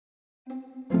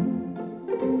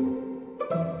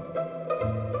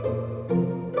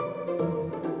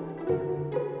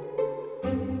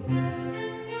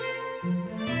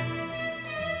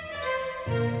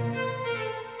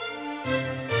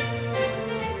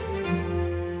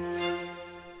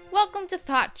to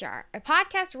Thought Jar, a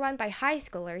podcast run by high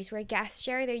schoolers where guests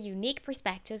share their unique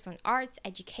perspectives on arts,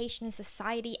 education,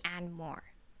 society, and more.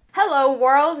 Hello,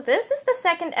 world. This is the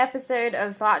second episode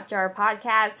of Thought Jar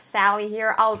podcast. Sally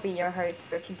here. I'll be your host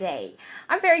for today.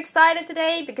 I'm very excited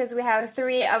today because we have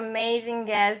three amazing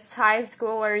guests, high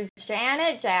schoolers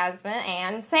Janet, Jasmine,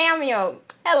 and Samuel.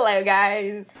 Hello,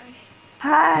 guys.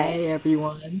 Hi. Hey,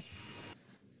 everyone.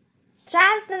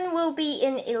 Jasmine will be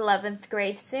in 11th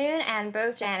grade soon, and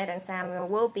both Janet and Samuel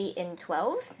will be in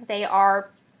 12th. They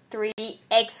are three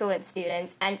excellent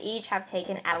students and each have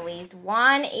taken at least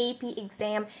one AP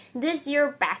exam this year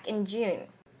back in June.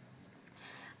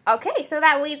 Okay, so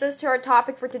that leads us to our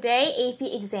topic for today, AP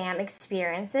exam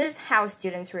experiences, how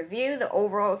students review the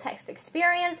overall test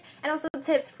experience, and also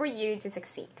tips for you to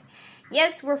succeed.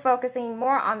 Yes, we're focusing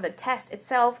more on the test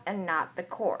itself and not the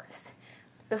course.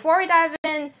 Before we dive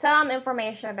in, some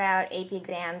information about AP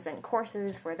exams and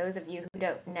courses for those of you who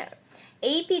don't know.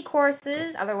 AP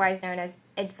courses, otherwise known as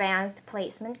advanced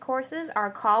placement courses, are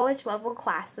college-level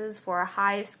classes for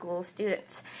high school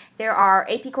students. There are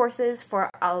AP courses for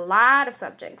a lot of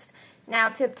subjects. Now,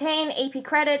 to obtain AP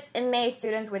credits, in May,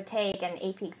 students would take an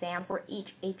AP exam for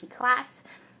each AP class.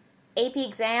 AP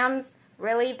exams,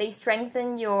 really, they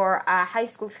strengthen your high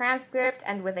school transcript,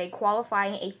 and with a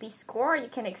qualifying AP score, you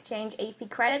can exchange AP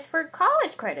credits for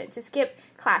college credit to skip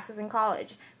classes in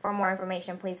college. For more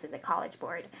information, please visit College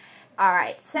Board.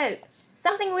 Alright, so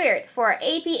something weird for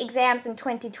AP exams in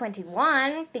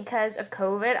 2021, because of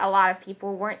COVID, a lot of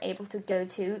people weren't able to go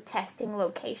to testing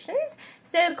locations.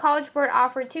 So College Board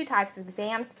offered two types of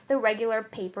exams, the regular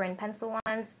paper and pencil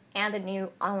ones and the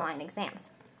new online exams.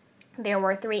 There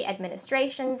were 3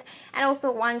 administrations and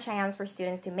also one chance for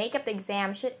students to make up the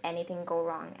exam should anything go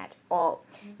wrong at all.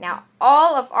 Now,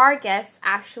 all of our guests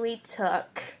actually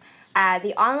took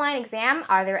the online exam,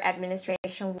 either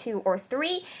administration 2 or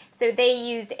 3. So they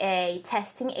used a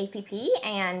testing APP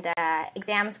and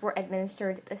exams were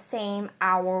administered the same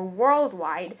hour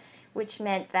worldwide, which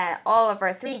meant that all of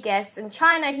our 3 guests in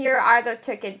China here either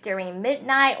took it during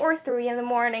midnight or 3 in the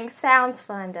morning. Sounds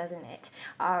fun, doesn't it?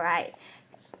 All right.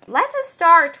 Let us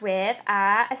start with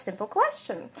a simple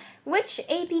question. Which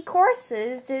AP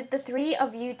courses did the 3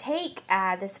 of you take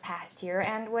this past year,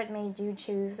 and what made you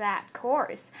choose that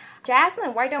course?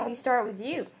 Jasmine, why don't we start with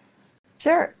you?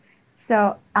 Sure.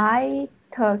 So I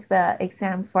took the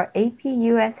exam for AP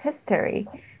US History,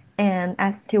 and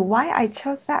as to why I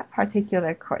chose that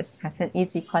particular course, that's an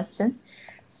easy question.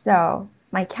 So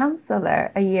my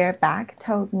counselor a year back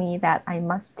told me that I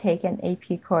must take an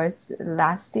AP course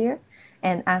last year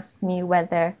and asked me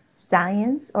whether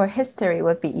science or history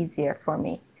would be easier for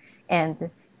me.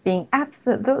 And being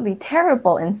absolutely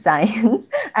terrible in science,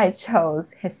 I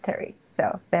chose history.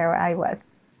 So there I was.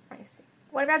 I see.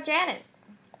 What about Janet?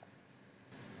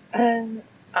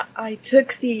 I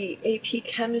took the AP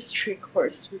chemistry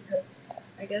course because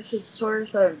I guess it's sort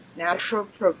of a natural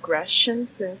progression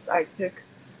since I took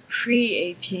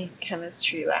pre-AP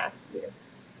chemistry last year.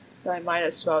 So I might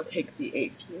as well take the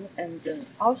AP, and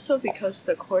also because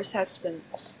the course has been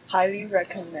highly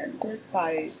recommended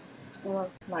by some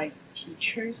of my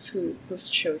teachers whose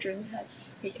children have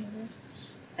taken it,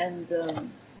 and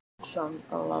some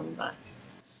alumni.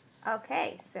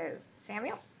 Okay, so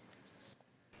Samuel?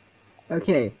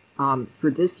 Okay,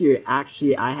 for this year,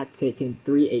 actually, I had taken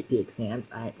 3 AP exams.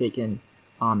 I had taken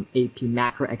AP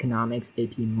Macroeconomics,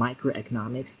 AP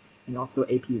Microeconomics, and also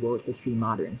AP World History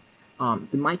Modern.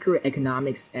 The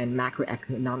microeconomics and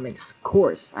macroeconomics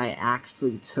course I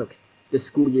actually took the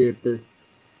school year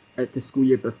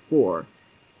before,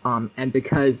 and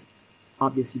because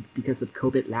of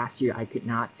COVID last year, I could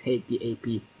not take the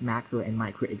AP macro and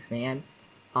micro exam,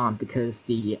 because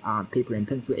the paper and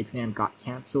pencil exam got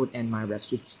canceled, and my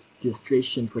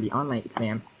registration for the online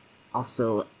exam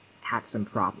also had some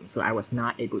problems, so I was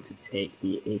not able to take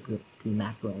the AP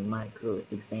macro and micro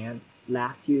exam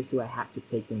last year, so I had to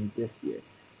take them this year.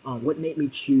 What made me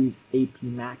choose AP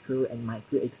macro and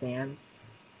micro exam?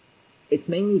 It's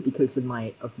mainly because of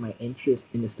my interest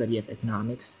in the study of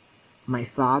economics. My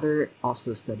father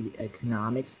also studied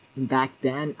economics, and back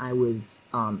then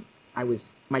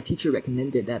my teacher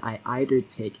recommended that I either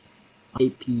take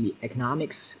AP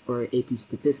economics or AP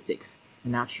statistics,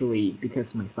 and naturally, because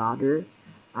of my father,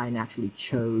 I naturally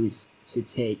chose to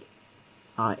take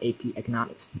AP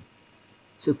economics.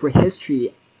 So for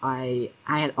history, I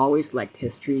had always liked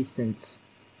history since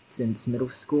middle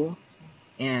school,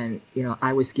 and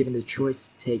I was given the choice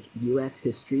to take U.S.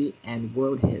 history and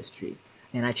world history,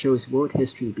 and I chose world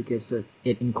history because it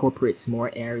incorporates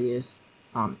more areas,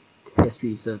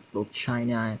 histories of both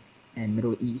China and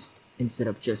Middle East instead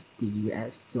of just the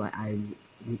U.S. So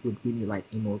would really like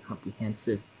a more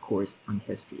comprehensive course on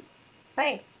history.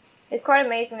 Thanks. It's quite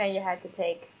amazing that you had to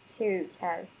take 2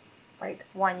 tests, like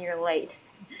 1 year late.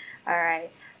 All right.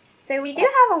 So we do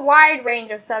have a wide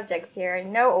range of subjects here,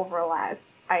 no overlaps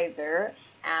either.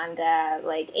 And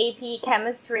like AP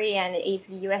Chemistry and AP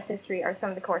US History are some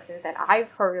of the courses that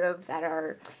I've heard of that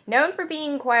are known for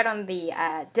being quite on the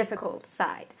difficult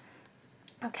side.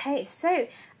 Okay, so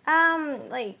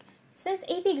like since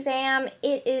AP exam,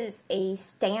 it is a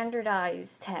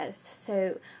standardized test.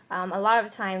 So a lot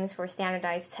of times for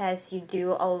standardized tests, you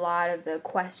do a lot of the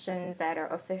questions that are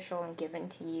official and given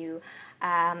to you.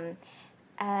 And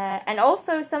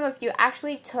also, some of you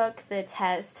actually took the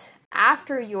test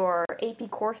after your AP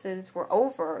courses were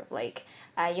over. Like,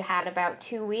 you had about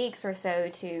 2 weeks or so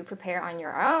to prepare on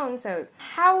your own. So,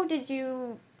 how did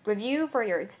you review for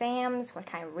your exams? What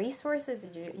kind of resources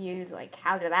did you use? Like,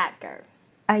 how did that go?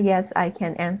 Yes, I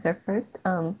can answer first.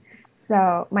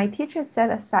 So my teacher set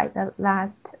aside the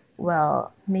last,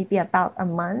 well, maybe about a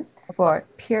month for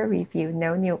peer review,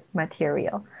 no new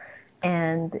material.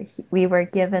 And we were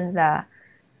given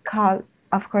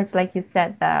of course, like you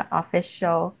said, the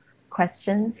official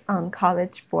questions on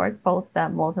College Board, both the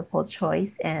multiple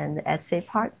choice and essay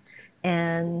part.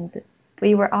 And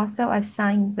we were also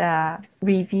assigned the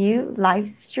review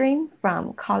live stream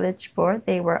from College Board.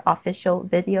 They were official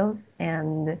videos,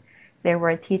 and there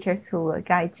were teachers who will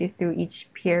guide you through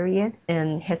each period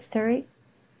in history.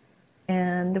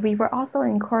 And we were also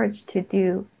encouraged to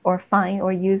do or find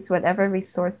or use whatever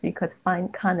resource we could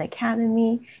find. Khan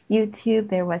Academy, YouTube.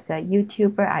 There was a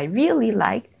YouTuber I really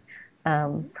liked.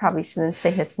 Probably shouldn't say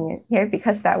his name here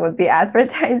because that would be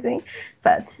advertising.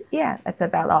 But yeah, that's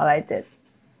about all I did.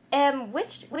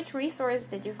 Which resource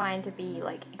did you find to be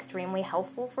like extremely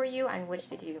helpful for you, and which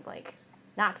did you like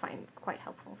not find quite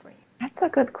helpful for you? That's a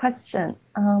good question.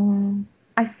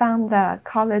 I found the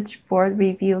College Board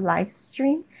review live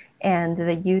stream and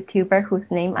the YouTuber whose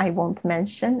name I won't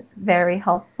mention very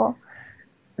helpful.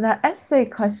 The essay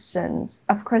questions,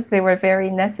 of course, they were very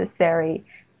necessary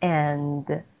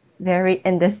and very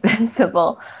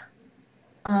indispensable.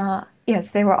 Yes,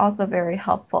 they were also very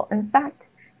helpful. In fact,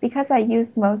 because I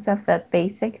used most of the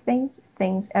basic things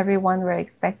everyone were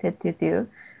expected to do,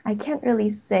 I can't really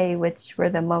say which were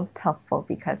the most helpful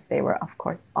because they were, of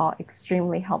course, all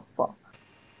extremely helpful.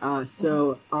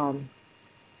 The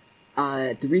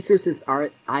resources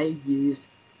I used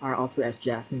are also, as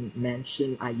Jasmine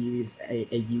mentioned, I used a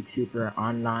YouTuber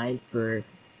online for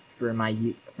my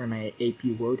AP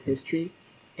World History,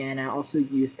 and I also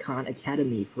used Khan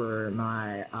Academy for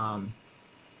my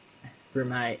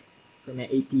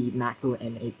AP Macro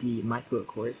and AP Micro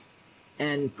course.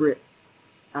 And for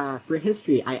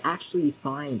history, I actually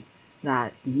find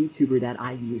that the YouTuber that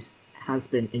I use has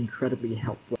been incredibly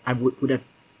helpful. I would have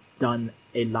done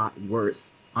a lot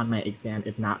worse on my exam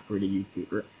if not for the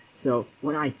YouTuber. So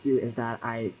what I do is that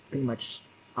I pretty much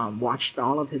watched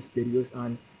all of his videos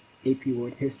on AP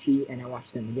World History, and I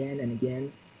watched them again and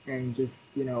again, and just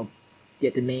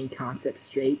get the main concept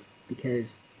straight,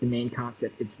 because the main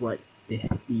concept is what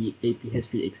the AP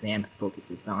History exam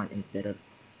focuses on, instead of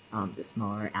the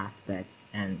smaller aspects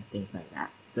and things like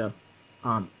that. So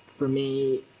for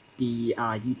me, the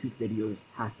YouTube videos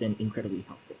have been incredibly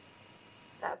helpful.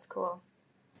 That's cool.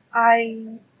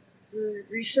 The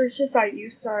resources I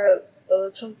used are a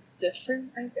little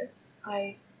different, I guess.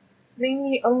 I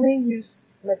mainly only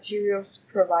used materials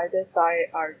provided by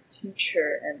our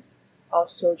teacher, and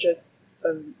also just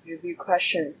review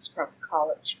questions from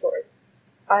College Board.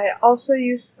 I also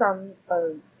used some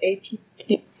AP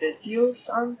videos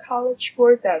on College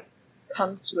Board that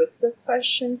comes with the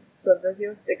questions. The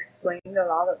videos explained a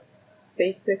lot of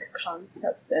basic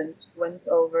concepts and went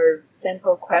over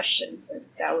sample questions, and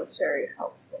that was very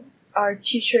helpful. Our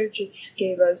teacher just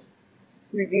gave us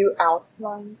review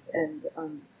outlines and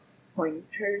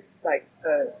pointers, like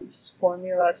these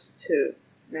formulas to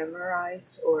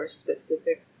memorize or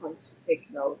specific ones to take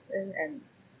note in, and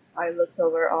I looked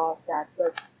over all of that.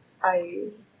 But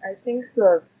I think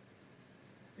the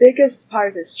biggest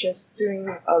part is just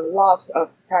doing a lot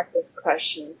of practice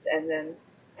questions and then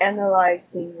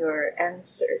analyzing your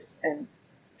answers and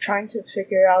trying to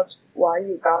figure out why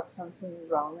you got something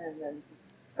wrong, and then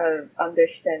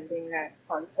understanding that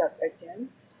concept again.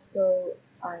 So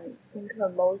I think the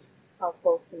most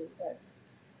helpful things are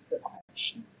the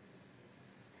question.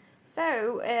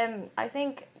 So, I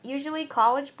think usually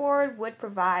College Board would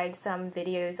provide some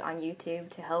videos on YouTube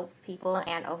to help people,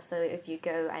 and also if you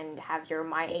go and have your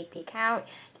My AP account,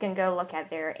 you can go look at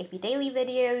their AP Daily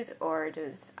videos or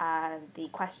just the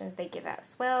questions they give out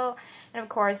as well. And of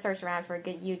course, search around for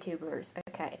good YouTubers.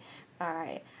 Okay, all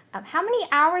right. How many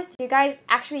hours do you guys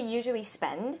actually usually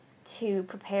spend to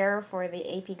prepare for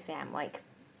the AP exam? Like,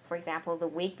 for example, the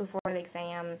week before the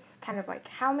exam, kind of like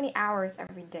how many hours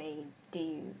every day do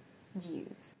you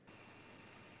use?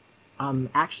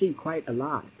 Actually, quite a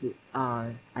lot.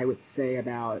 I would say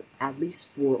about at least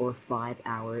 4 or 5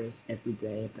 hours every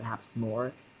day, perhaps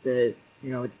more. In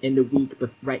the week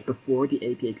right before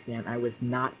the AP exam, I was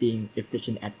not being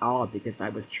efficient at all because I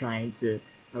was trying to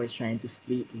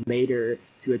sleep later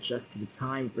to adjust to the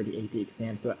time for the AP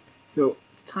exam. So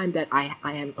the time that I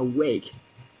am awake,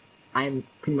 I am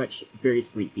pretty much very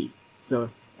sleepy. So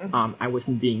I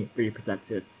wasn't being very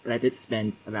productive, but I did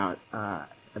spend about 4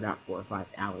 or 5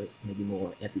 hours, maybe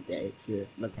more, every day to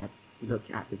look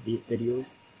at the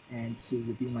videos and to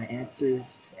review my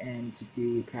answers and to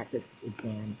do practice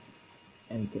exams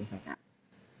and things like that.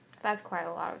 That's quite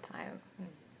a lot of time.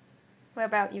 What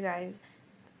about you guys?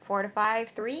 4 to 5,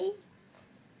 3?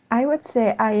 I would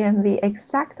say I am the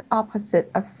exact opposite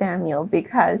of Samuel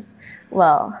because,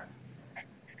 well,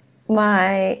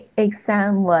 my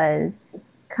exam was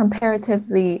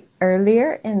comparatively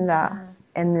earlier in the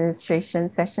administration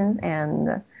sessions,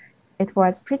 and it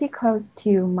was pretty close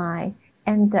to my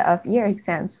end of year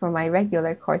exams for my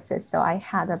regular courses. So I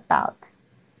had about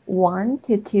 1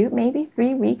 to 2, maybe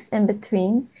 3 weeks in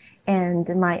between, and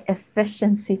my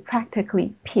efficiency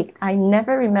practically peaked. I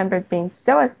never remembered being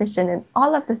so efficient in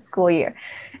all of the school year.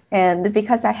 And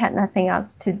because I had nothing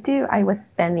else to do, I would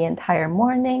spend the entire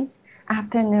morning,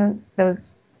 afternoon,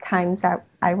 those times that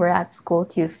I were at school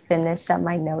to finish up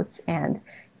my notes. And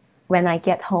when I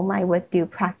get home, I would do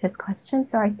practice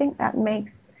questions. So I think that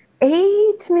makes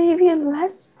 8, maybe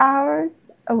less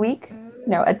hours a week.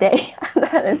 No, a day.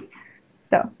 That is.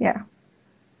 So, yeah.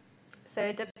 So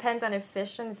it depends on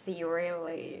efficiency,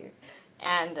 really.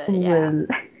 And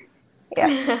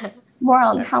yes. More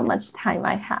on how much time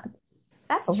I had.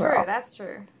 That's overall. true. That's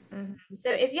true. So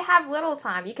if you have little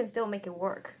time, you can still make it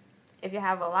work. If you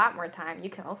have a lot more time, you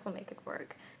can also make it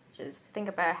work. Just think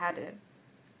about how to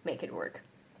make it work.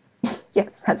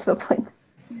 Yes, that's the point.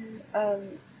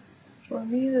 For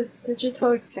me, the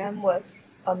digital exam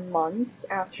was a month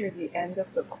after the end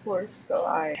of the course, so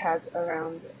I had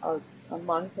around a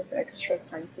month of extra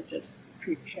time to just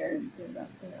prepare and do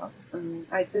nothing else.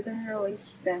 I didn't really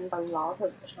spend a lot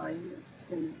of time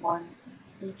in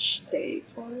each day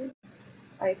for it.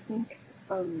 I think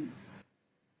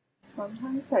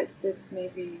sometimes I did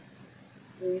maybe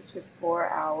 3 to 4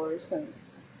 hours,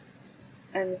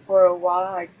 and for a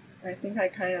while I think I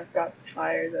kind of got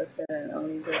tired of it and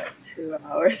only did like 2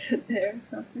 hours a day or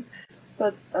something.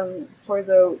 But for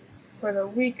the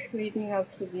week leading up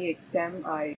to the exam,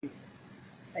 I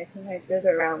think I did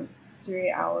around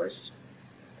 3 hours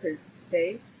per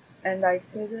day, and I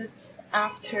did it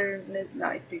after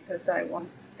midnight because I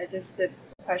just did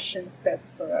question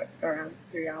sets for around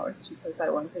 3 hours because I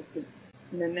wanted to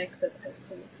mimic the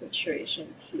testing situation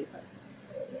and see if I can stay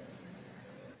awake.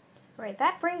 Right,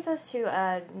 that brings us to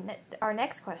our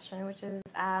next question, which is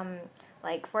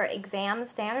like for exams,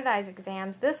 standardized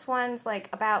exams, this one's like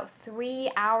about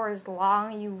 3 hours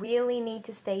long. You really need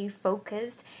to stay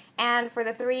focused. And for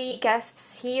the 3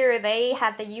 guests here, they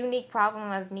had the unique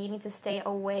problem of needing to stay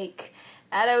awake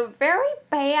at a very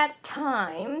bad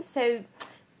time. So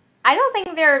I don't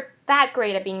think they're that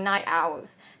great at being night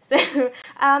owls. So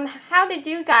how did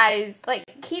you guys like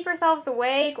keep yourselves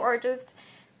awake or just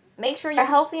make sure you're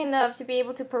healthy enough to be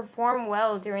able to perform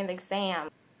well during the exam?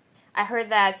 I heard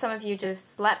that some of you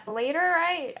just slept later,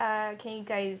 right? Can you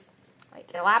guys like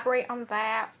elaborate on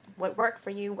that? What worked for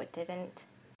you? What didn't?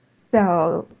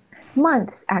 So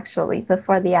months actually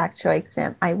before the actual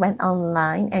exam, I went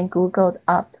online and Googled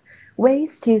up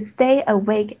ways to stay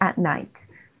awake at night.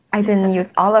 I didn't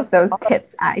use all of those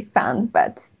tips I found,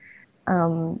 but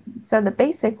so the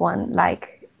basic one,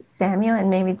 like Samuel and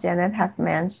maybe Janet have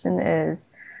mentioned, is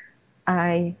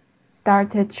I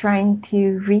started trying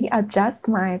to readjust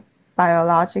my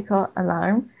biological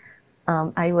alarm.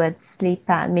 I would sleep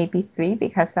at maybe 3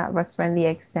 because that was when the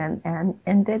exam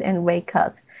ended, and wake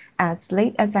up as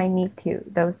late as I need to.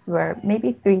 Those were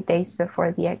maybe 3 days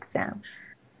before the exam.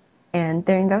 And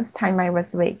during those time I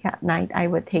was awake at night, I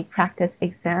would take practice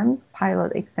exams,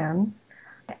 pilot exams.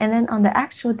 And then on the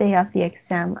actual day of the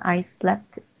exam, I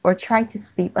slept or tried to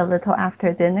sleep a little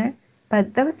after dinner.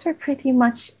 But those were pretty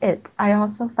much it. I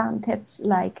also found tips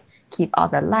like keep all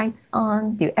the lights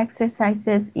on, do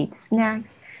exercises, eat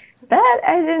snacks. But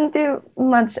I didn't do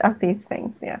much of these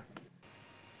things, yeah.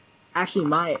 Actually,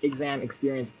 my exam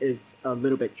experience is a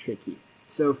little bit tricky.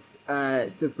 So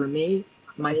for me,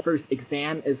 my first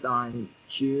exam is on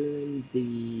June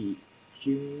the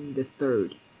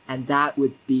 3rd, and that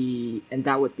would be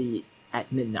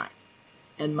at midnight.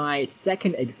 And my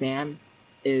second exam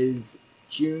is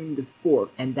June the 4th,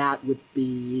 and that would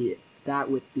be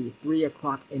 3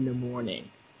 o'clock in the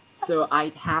morning. So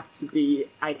I'd have to be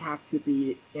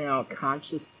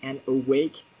conscious and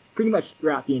awake pretty much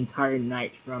throughout the entire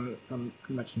night from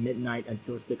pretty much midnight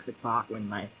until 6 o'clock when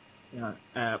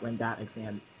when that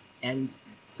exam ends.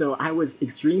 So I was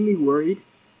extremely worried.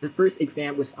 The first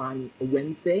exam was on a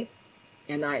Wednesday,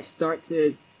 and I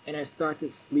started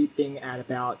sleeping at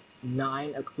about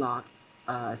 9 o'clock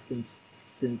since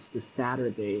the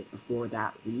Saturday before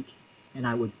that week, and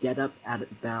I would get up at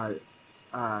about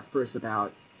first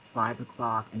about 5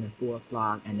 o'clock and then 4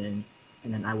 o'clock, and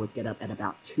then I would get up at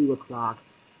about 2 o'clock,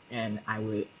 and I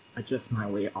would adjust my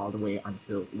way all the way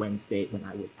until Wednesday when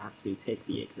I would actually take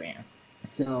the exam.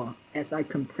 So as I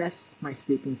compressed my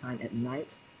sleeping time at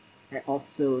night, I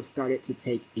also started to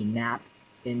take a nap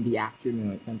in the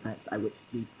afternoon. Sometimes I would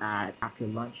sleep after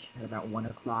lunch at about 1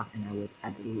 o'clock, and I would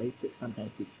at the latest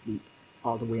sometimes sleep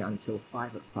all the way until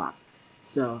 5 o'clock.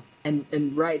 So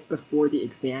and right before the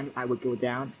exam, I would go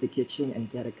down to the kitchen and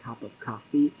get a cup of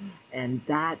coffee, and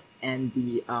that and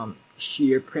the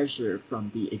sheer pressure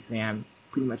from the exam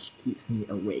pretty much keeps me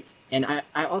awake. And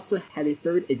I also had a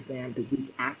third exam the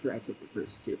week after I took the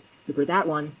first two. So for that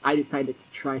one, I decided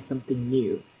to try something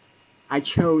new. I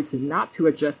chose not to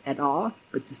adjust at all,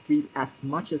 but to sleep as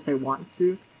much as I want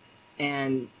to,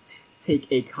 and take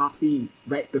a coffee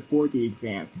right before the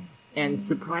exam. And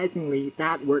surprisingly,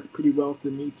 that worked pretty well for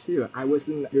me too. I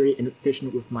wasn't very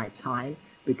efficient with my time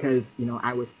because,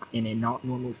 I was in a not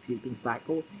normal sleeping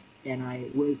cycle, and I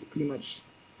was pretty much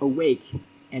awake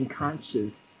and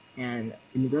conscious and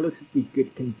in relatively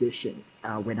good condition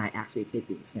when I actually take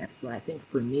the exam. So I think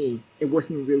for me, it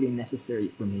wasn't really necessary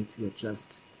for me to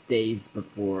adjust days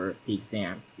before the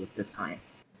exam with the time.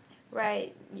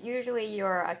 Right. Usually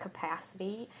your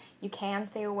capacity, you can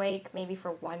stay awake maybe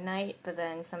for one night, but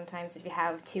then sometimes if you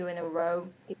have two in a row,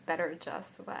 you better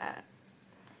adjust to that.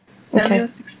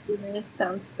 Samuel's experience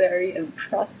sounds very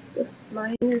impressive.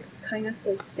 Mine is kind of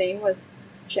the same with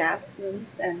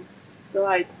Jasmine's, and though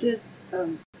I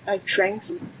drank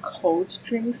some cold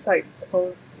drinks like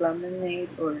cold lemonade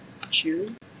or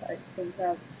juice. I think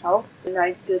that helped. And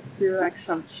I did do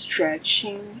some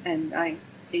stretching, and I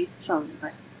ate some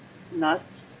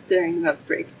nuts during the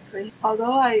break.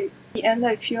 Although in the end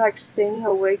I feel like staying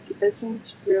awake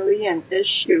isn't really an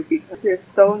issue because you're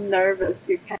so nervous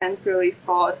you can't really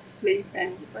fall asleep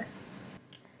anyway.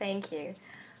 Thank you.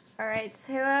 All right,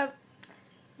 so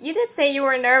you did say you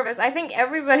were nervous. I think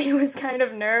everybody was kind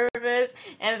of nervous,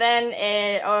 and then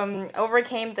it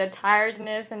overcame the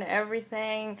tiredness and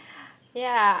everything.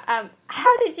 Yeah.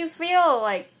 How did you feel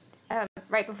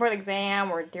right before the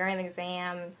exam or during the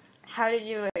exam? How did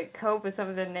you cope with some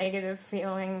of the negative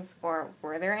feelings, or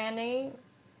were there any?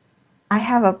 I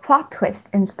have a plot twist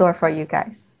in store for you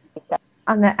guys.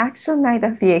 On the actual night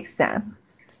of the exam,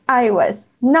 I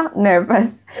was not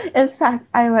nervous. In fact,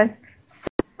 I was so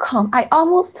calm. I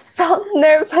almost felt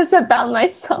nervous about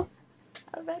myself.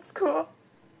 Oh, that's cool.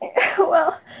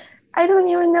 Well, I don't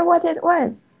even know what it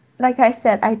was. Like I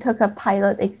said, I took a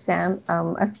pilot exam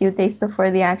a few days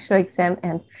before the actual exam,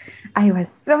 and I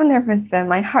was so nervous that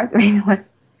my heart rate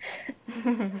was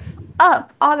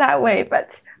up all that way.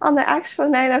 But on the actual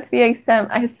night of the exam,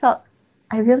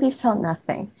 I really felt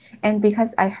nothing. And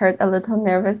because I heard a little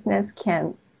nervousness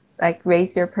can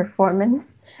raise your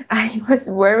performance, I was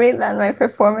worried that my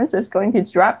performance is going to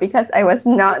drop because I was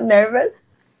not nervous.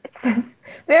 It's this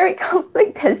very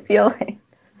conflicted feeling.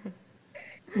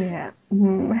 Yeah.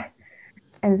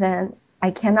 And then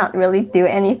I cannot really do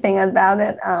anything about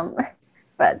it.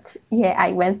 But yeah,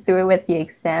 I went through with the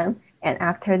exam. And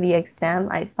after the exam,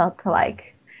 I felt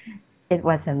like it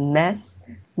was a mess.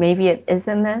 Maybe it is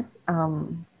a mess,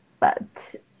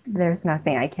 but there's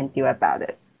nothing I can do about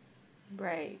it.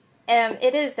 Right.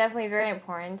 It is definitely very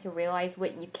important to realize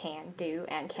what you can do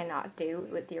and cannot do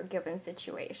with your given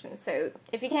situation. So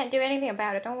if you can't do anything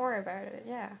about it, don't worry about it.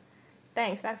 Yeah.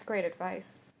 Thanks. That's great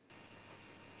advice.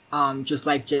 Just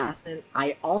like Jasmine,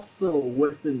 I also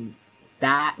wasn't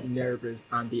that nervous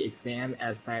on the exam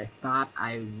as I thought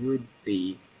I would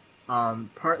be.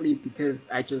 Partly because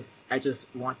I just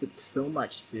wanted so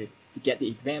much to get the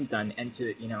exam done and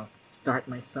to start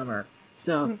my summer.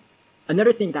 So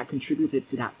another thing that contributed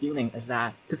to that feeling is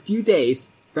that the few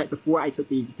days right before I took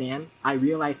the exam, I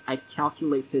realized I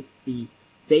calculated the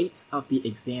date of the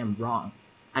exam wrong.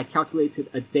 I calculated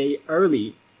a day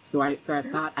early, so I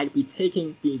thought I'd be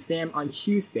taking the exam on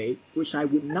Tuesday, which I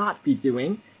would not be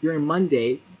doing. During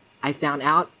Monday, I found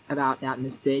out about that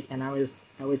mistake, and I was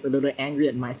a little angry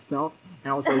at myself,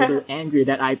 and I was a little angry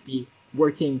that I'd be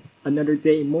working another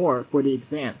day more for the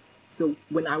exam. So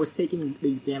when I was taking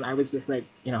the exam, I was just like,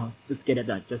 just get it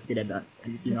done.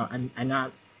 And,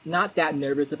 I'm not that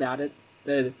nervous about it,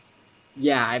 but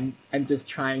yeah, I'm just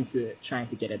trying to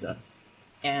get it done.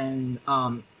 And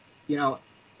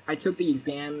I took the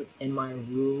exam in my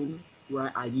room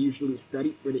where I usually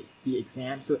study for the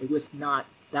exam, so it was not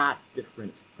that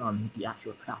different from the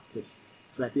actual practice.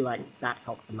 So I feel like that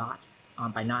helped a lot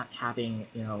by not having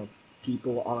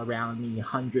people all around me,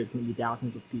 hundreds, maybe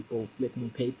thousands of people flipping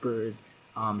papers,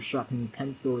 sharpening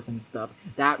pencils and stuff.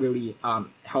 That really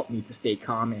helped me to stay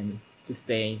calm and to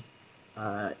stay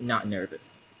not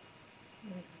nervous.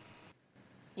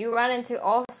 You run into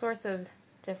all sorts of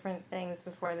different things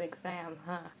before the exam,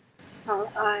 huh?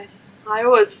 I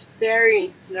was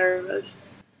very nervous.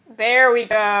 There we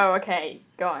go. Okay,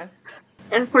 go on.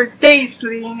 And for days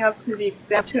leading up to the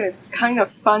exam too, it's kind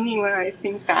of funny when I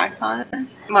think back on it.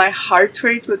 My heart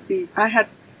rate I had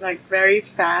very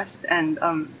fast, and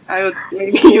I would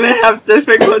maybe even have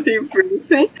difficulty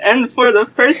breathing. And for the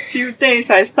first few days,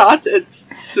 I thought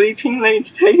it's sleeping late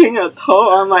taking a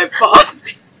toll on my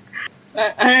body.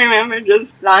 I remember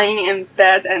just lying in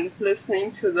bed and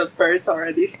listening to the birds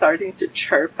already starting to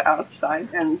chirp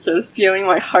outside, and just feeling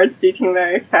my heart beating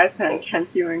very fast, and I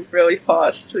can't even really fall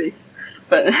asleep.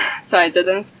 But so I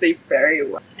didn't sleep very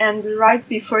well. And right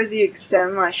before the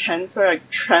exam, my hands were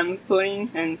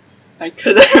trembling, and I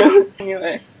couldn't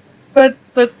anyway. But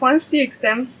once the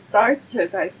exam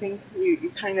started, I think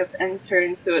you kind of enter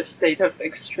into a state of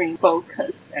extreme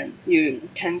focus, and you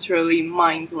can't really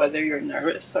mind whether you're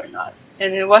nervous or not.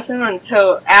 And it wasn't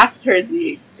until after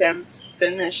the exam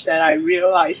finished that I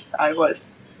realized I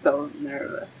was so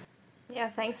nervous. Yeah,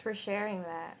 thanks for sharing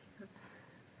that.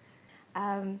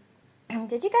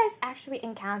 Did you guys actually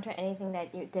encounter anything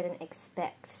that you didn't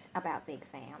expect about the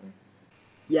exam?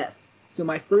 Yes. So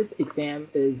my first exam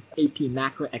is AP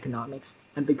Macroeconomics,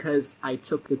 and because I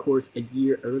took the course a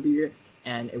year earlier,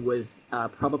 and it was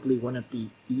probably one of the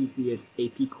easiest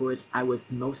AP course, I was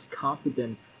most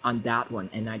confident on that one,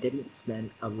 and I didn't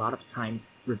spend a lot of time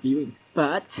reviewing.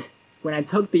 But when I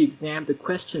took the exam, the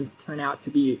questions turned out to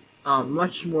be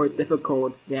much more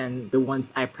difficult than the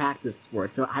ones I practiced for.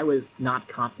 So I was not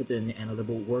confident and a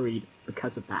little worried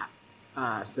because of that.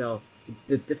 So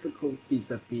the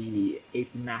difficulties of the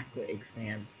AP Macro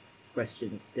exam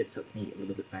questions that took me a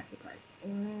little bit by surprise.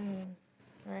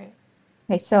 Right.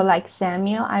 Okay, so like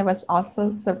Samuel, I was also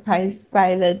surprised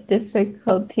by the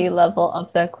difficulty level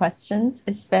of the questions,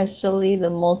 especially the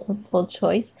multiple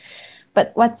choice.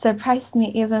 But what surprised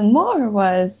me even more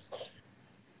was,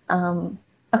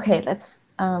 okay, let's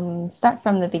start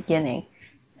from the beginning.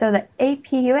 So the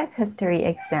AP US History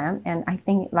exam, and I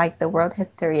think like the World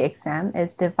History exam,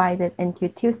 is divided into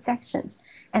two sections.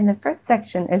 And the first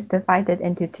section is divided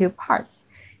into two parts.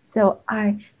 So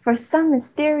I, for some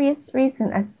mysterious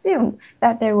reason, assumed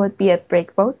that there would be a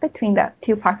break both between the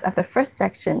two parts of the first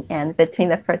section and between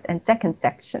the first and second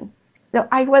section. So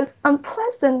I was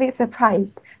unpleasantly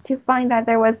surprised to find that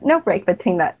there was no break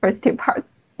between the first two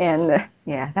parts. And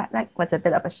yeah, that was a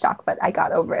bit of a shock, but I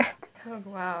got over it. Oh,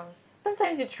 wow.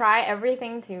 Sometimes you try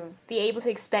everything to be able to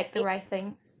expect the right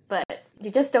things, but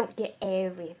you just don't get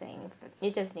everything. But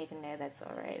you just need to know that's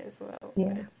all right as well.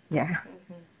 Yeah. Yeah.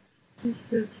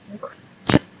 The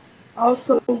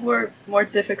also were more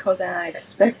difficult than I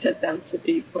expected them to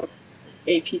be for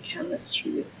AP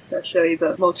chemistry, especially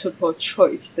the multiple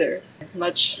choice. They're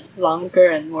much longer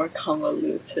and more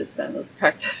convoluted than the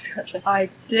practice question. I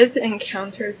did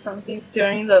encounter something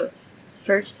during the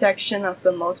first section of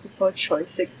the multiple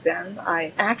choice exam.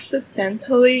 I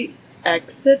accidentally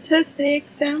exited the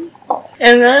exam,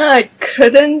 and then I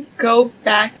couldn't go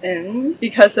back in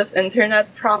because of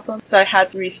internet problems. So I had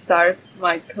to restart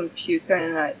my computer,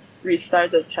 and I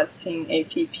restarted the testing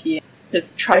app.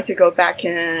 Just tried to go back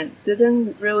in, and it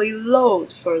didn't really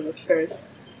load for the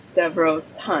first several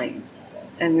times.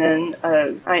 And then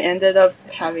I ended up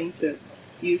having to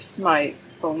use my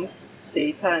phone's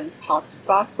data and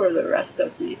hotspot for the rest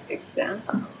of the exam.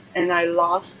 And I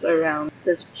lost around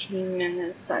 15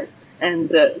 minutes.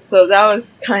 So that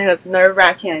was kind of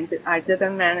nerve-wracking. I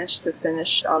didn't manage to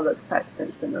finish all the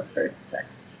questions in the first section.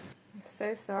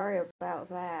 So sorry about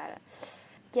that.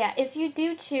 Yeah, if you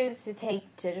do choose to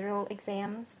take digital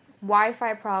exams,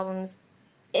 Wi-Fi problems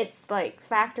it's like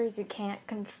factors you can't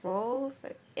control.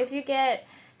 So if you get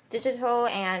digital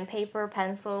and paper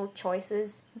pencil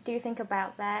choices, do think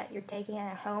about that. You're taking it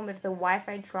at home. If the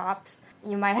Wi-Fi drops,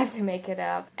 you might have to make it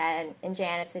up. And in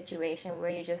Janet's situation where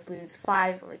you just lose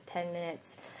 5 or 10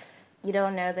 minutes, you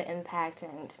don't know the impact,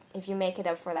 and if you make it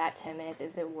up for that 10 minutes,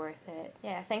 is it worth it?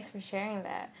 Yeah, thanks for sharing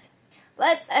that.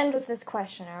 Let's end with this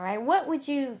question, all right? What would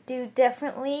you do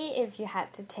differently if you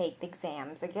had to take the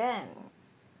exams again?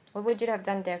 What would you have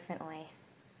done differently?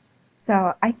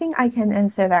 So I think I can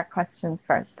answer that question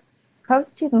first.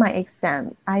 Close to my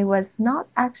exam, I was not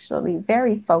actually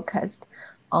very focused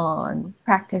on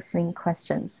practicing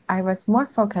questions. I was more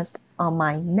focused on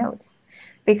my notes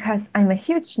because I'm a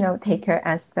huge note taker,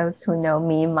 as those who know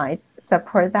me might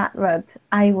support that, but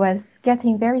I was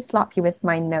getting very sloppy with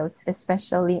my notes,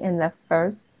 especially in the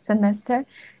first semester,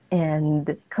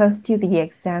 and close to the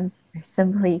exam, there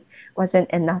simply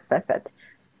wasn't enough of it.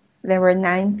 There were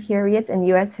 9 periods in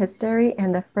US history,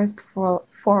 and the first four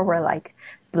were like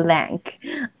blank.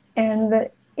 And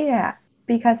yeah,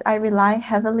 because I rely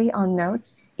heavily on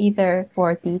notes, either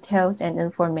for details and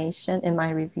information in my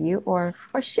review or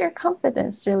for sheer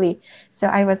confidence, really. So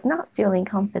I was not feeling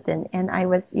confident, and I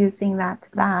was using that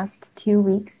last 2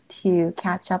 weeks to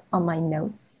catch up on my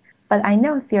notes. But I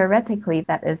know theoretically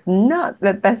that is not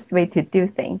the best way to do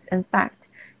things. In fact,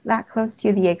 that close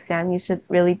to the exam, you should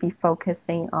really be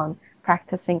focusing on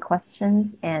practicing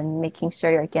questions and making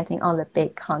sure you're getting all the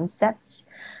big concepts.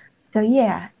 So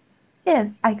yeah, if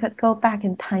I could go back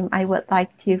in time, I would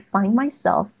like to find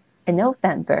myself in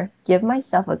November, give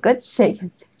myself a good shake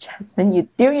and say, Jasmine, you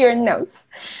do your notes.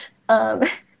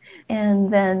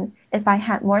 And then if I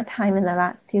had more time in the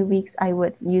last 2 weeks, I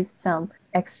would use some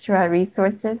extra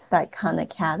resources like Khan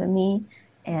Academy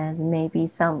and maybe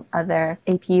some other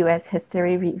AP US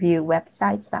history review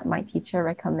websites that my teacher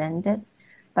recommended.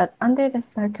 But under the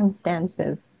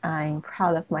circumstances, I'm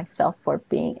proud of myself for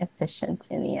being efficient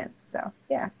in the end. So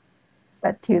yeah.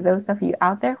 But to those of you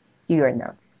out there, do your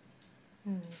notes.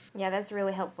 Yeah, that's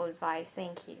really helpful advice.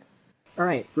 Thank you. All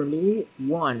right, for me,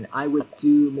 one, I would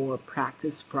do more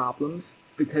practice problems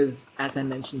because, as I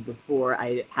mentioned before,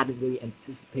 I hadn't really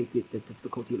anticipated the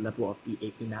difficulty level of the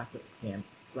AP macro exam.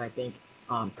 So I think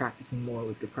practicing more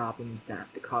with the problems that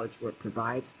the College Board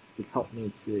provides would help me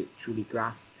to truly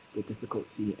grasp the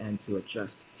difficulty and to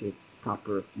adjust to its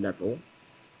proper level.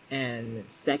 And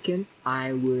second,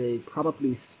 I would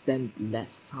probably spend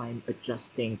less time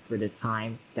adjusting for the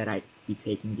time that I'd be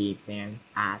taking the exam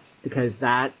at, because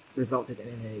that resulted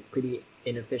in a pretty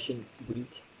inefficient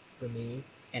week for me,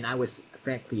 and I was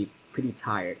frankly pretty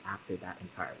tired after that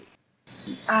entire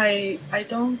week. I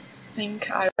don't think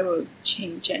I will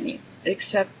change anything,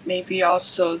 except maybe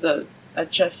also the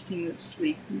adjusting the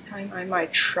sleeping time. I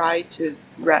might try to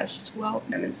rest well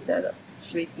and instead of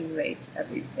sleeping late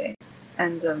every day.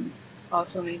 And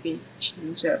also maybe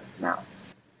change a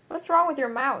mouse. What's wrong with your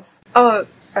mouse? Oh,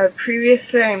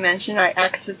 previously I mentioned I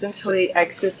accidentally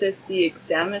exited the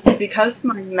exam. It's because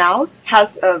my mouse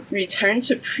has a return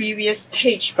to previous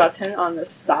page button on the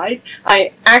side.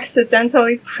 I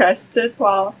accidentally pressed it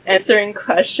while answering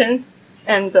questions.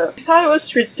 And I thought it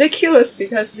was ridiculous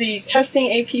because the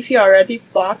testing APP already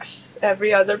blocks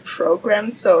every other program,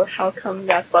 so how come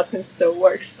that button still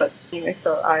works? But anyway,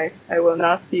 so I will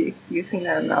not be using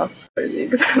that mouse for the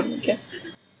exam again.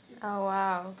 Oh,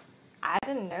 wow. I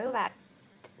didn't know that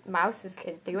mouses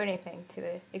could do anything to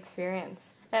the experience.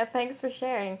 Yeah, thanks for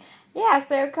sharing. Yeah,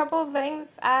 so a couple of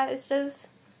things. It's just,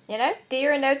 do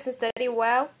your notes and study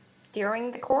well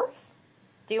during the course.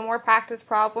 Do more practice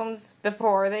problems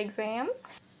before the exam.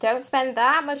 Don't spend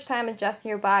that much time adjusting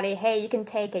your body. Hey, you can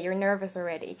take it. You're nervous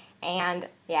already. And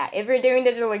yeah, if you're doing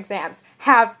digital exams,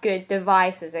 have good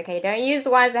devices, okay? Don't use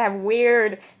ones that have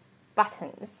weird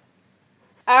buttons.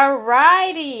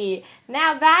 Alrighty,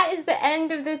 now that is the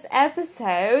end of this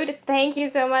episode. Thank you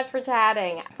so much for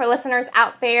chatting. For listeners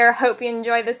out there, hope you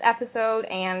enjoyed this episode,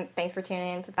 and thanks for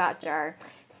tuning in to Thought Jar.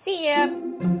 See ya!